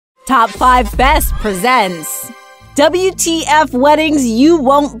Top 5 Best presents WTF Weddings You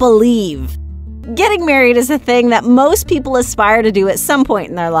Won't Believe. Getting married is a thing that most people aspire to do at some point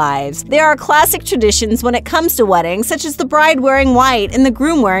in their lives. There are classic traditions when it comes to weddings, such as the bride wearing white and the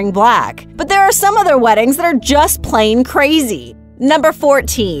groom wearing black. But there are some other weddings that are just plain crazy. Number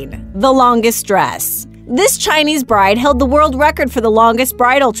 14. The longest dress. This Chinese bride held the world record for the longest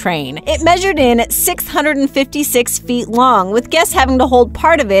bridal train. It measured in 656 feet long, with guests having to hold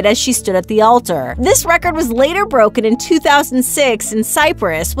part of it as she stood at the altar. This record was later broken in 2006 in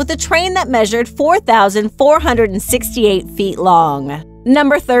Cyprus with a train that measured 4,468 feet long.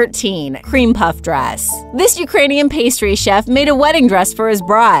 Number 13. Cream puff dress. This Ukrainian pastry chef made a wedding dress for his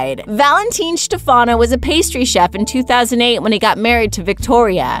bride. Valentin Stefano was a pastry chef in 2008 when he got married to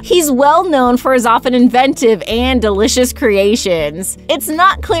Victoria. He's well known for his often inventive and delicious creations. It's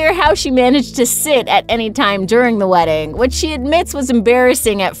not clear how she managed to sit at any time during the wedding, which she admits was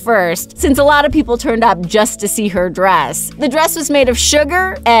embarrassing at first, since a lot of people turned up just to see her dress. The dress was made of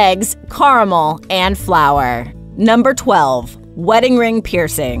sugar, eggs, caramel, and flour. Number 12. Wedding ring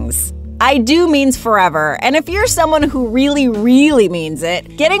piercings. I do means forever, and if you're someone who really means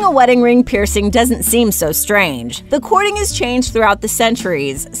it, getting a wedding ring piercing doesn't seem so strange. The courting has changed throughout the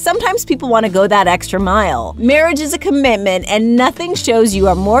centuries. Sometimes people want to go that extra mile. Marriage is a commitment, and nothing shows you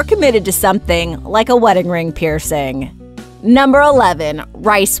are more committed to something like a wedding ring piercing. Number 11.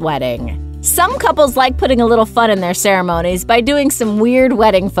 Rice wedding. Some couples like putting a little fun in their ceremonies by doing some weird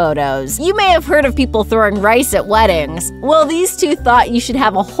wedding photos. You may have heard of people throwing rice at weddings. Well, these two thought you should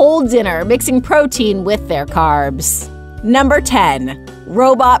have a whole dinner mixing protein with their carbs. Number 10.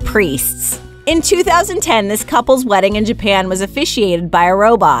 Robot priests. In 2010, this couple's wedding in Japan was officiated by a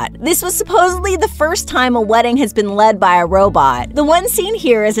robot. This was supposedly the first time a wedding has been led by a robot. The one seen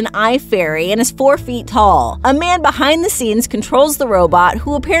here is an eye fairy and is 4 feet tall. A man behind the scenes controls the robot,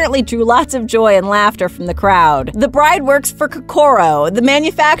 who apparently drew lots of joy and laughter from the crowd. The bride works for Kokoro, the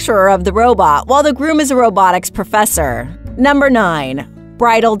manufacturer of the robot, while the groom is a robotics professor. Number 9.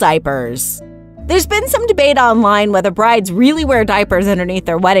 Bridal diapers. There's been some debate online whether brides really wear diapers underneath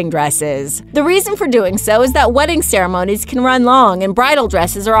their wedding dresses. The reason for doing so is that wedding ceremonies can run long and bridal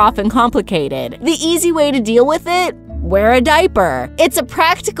dresses are often complicated. The easy way to deal with it? Wear a diaper. It's a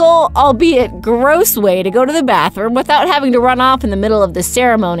practical, albeit gross way to go to the bathroom without having to run off in the middle of the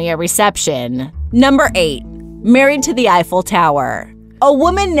ceremony or reception. Number 8. Married to the Eiffel Tower. A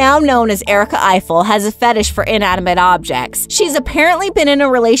woman now known as Erica Eiffel has a fetish for inanimate objects. She's apparently been in a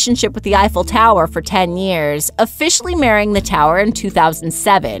relationship with the Eiffel Tower for 10 years, officially marrying the tower in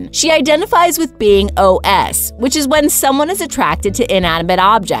 2007. She identifies with being OS, which is when someone is attracted to inanimate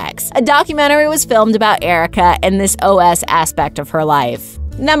objects. A documentary was filmed about Erica and this OS aspect of her life.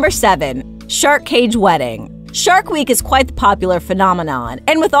 Number 7. Shark cage wedding. Shark Week is quite the popular phenomenon,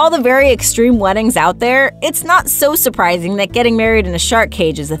 and with all the very extreme weddings out there, it's not so surprising that getting married in a shark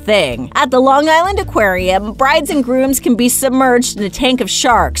cage is a thing. At the Long Island Aquarium, brides and grooms can be submerged in a tank of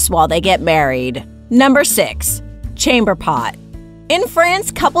sharks while they get married. Number 6. Chamber pot. In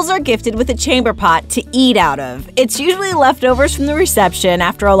France, couples are gifted with a chamber pot to eat out of. It's usually leftovers from the reception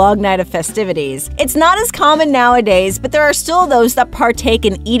after a long night of festivities. It's not as common nowadays, but there are still those that partake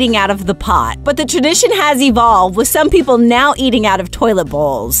in eating out of the pot. But the tradition has evolved, with some people now eating out of toilet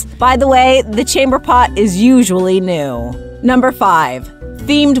bowls. By the way, the chamber pot is usually new. Number 5.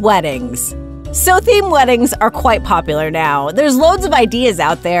 Themed weddings. So themed weddings are quite popular now. There's loads of ideas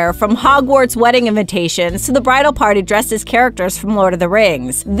out there, from Hogwarts wedding invitations to the bridal party dressed as characters from Lord of the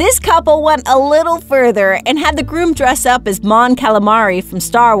Rings. This couple went a little further and had the groom dress up as Mon Calamari from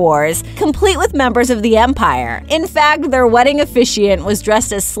Star Wars, complete with members of the Empire. In fact, their wedding officiant was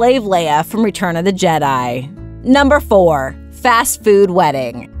dressed as Slave Leia from Return of the Jedi. Number 4. Fast food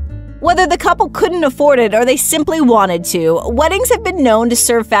wedding. Whether the couple couldn't afford it or they simply wanted to, weddings have been known to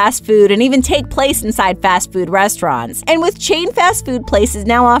serve fast food and even take place inside fast food restaurants. And with chain fast food places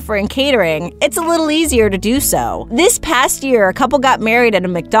now offering catering, it's a little easier to do so. This past year, a couple got married at a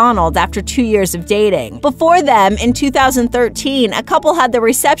McDonald's after 2 years of dating. Before them, in 2013, a couple had the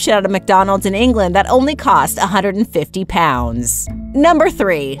reception at a McDonald's in England that only cost £150. Number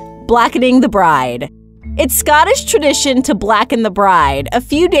 3. Blackening the bride. It's Scottish tradition to blacken the bride a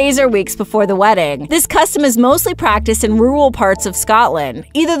few days or weeks before the wedding. This custom is mostly practiced in rural parts of Scotland.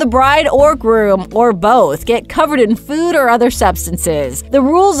 Either the bride or groom, or both, get covered in food or other substances. The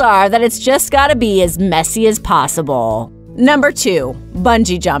rules are that it's just gotta be as messy as possible. Number 2.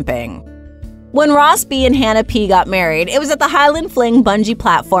 Bungee jumping. When Ross B and Hannah P got married, it was at the Highland Fling bungee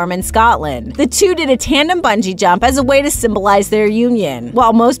platform in Scotland. The two did a tandem bungee jump as a way to symbolize their union,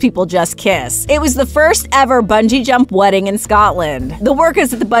 while most people just kiss. It was the first ever bungee jump wedding in Scotland. The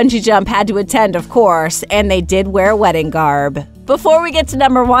workers at the bungee jump had to attend, of course, and they did wear wedding garb. Before we get to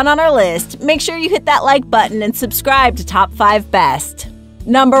number 1 on our list, make sure you hit that like button and subscribe to Top 5 Best.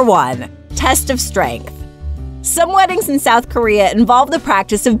 Number 1. Test of Strength. Some weddings in South Korea involve the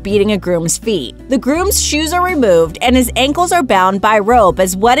practice of beating a groom's feet. The groom's shoes are removed and his ankles are bound by rope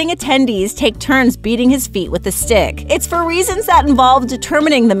as wedding attendees take turns beating his feet with a stick. It's for reasons that involve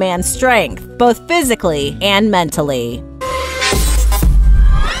determining the man's strength, both physically and mentally.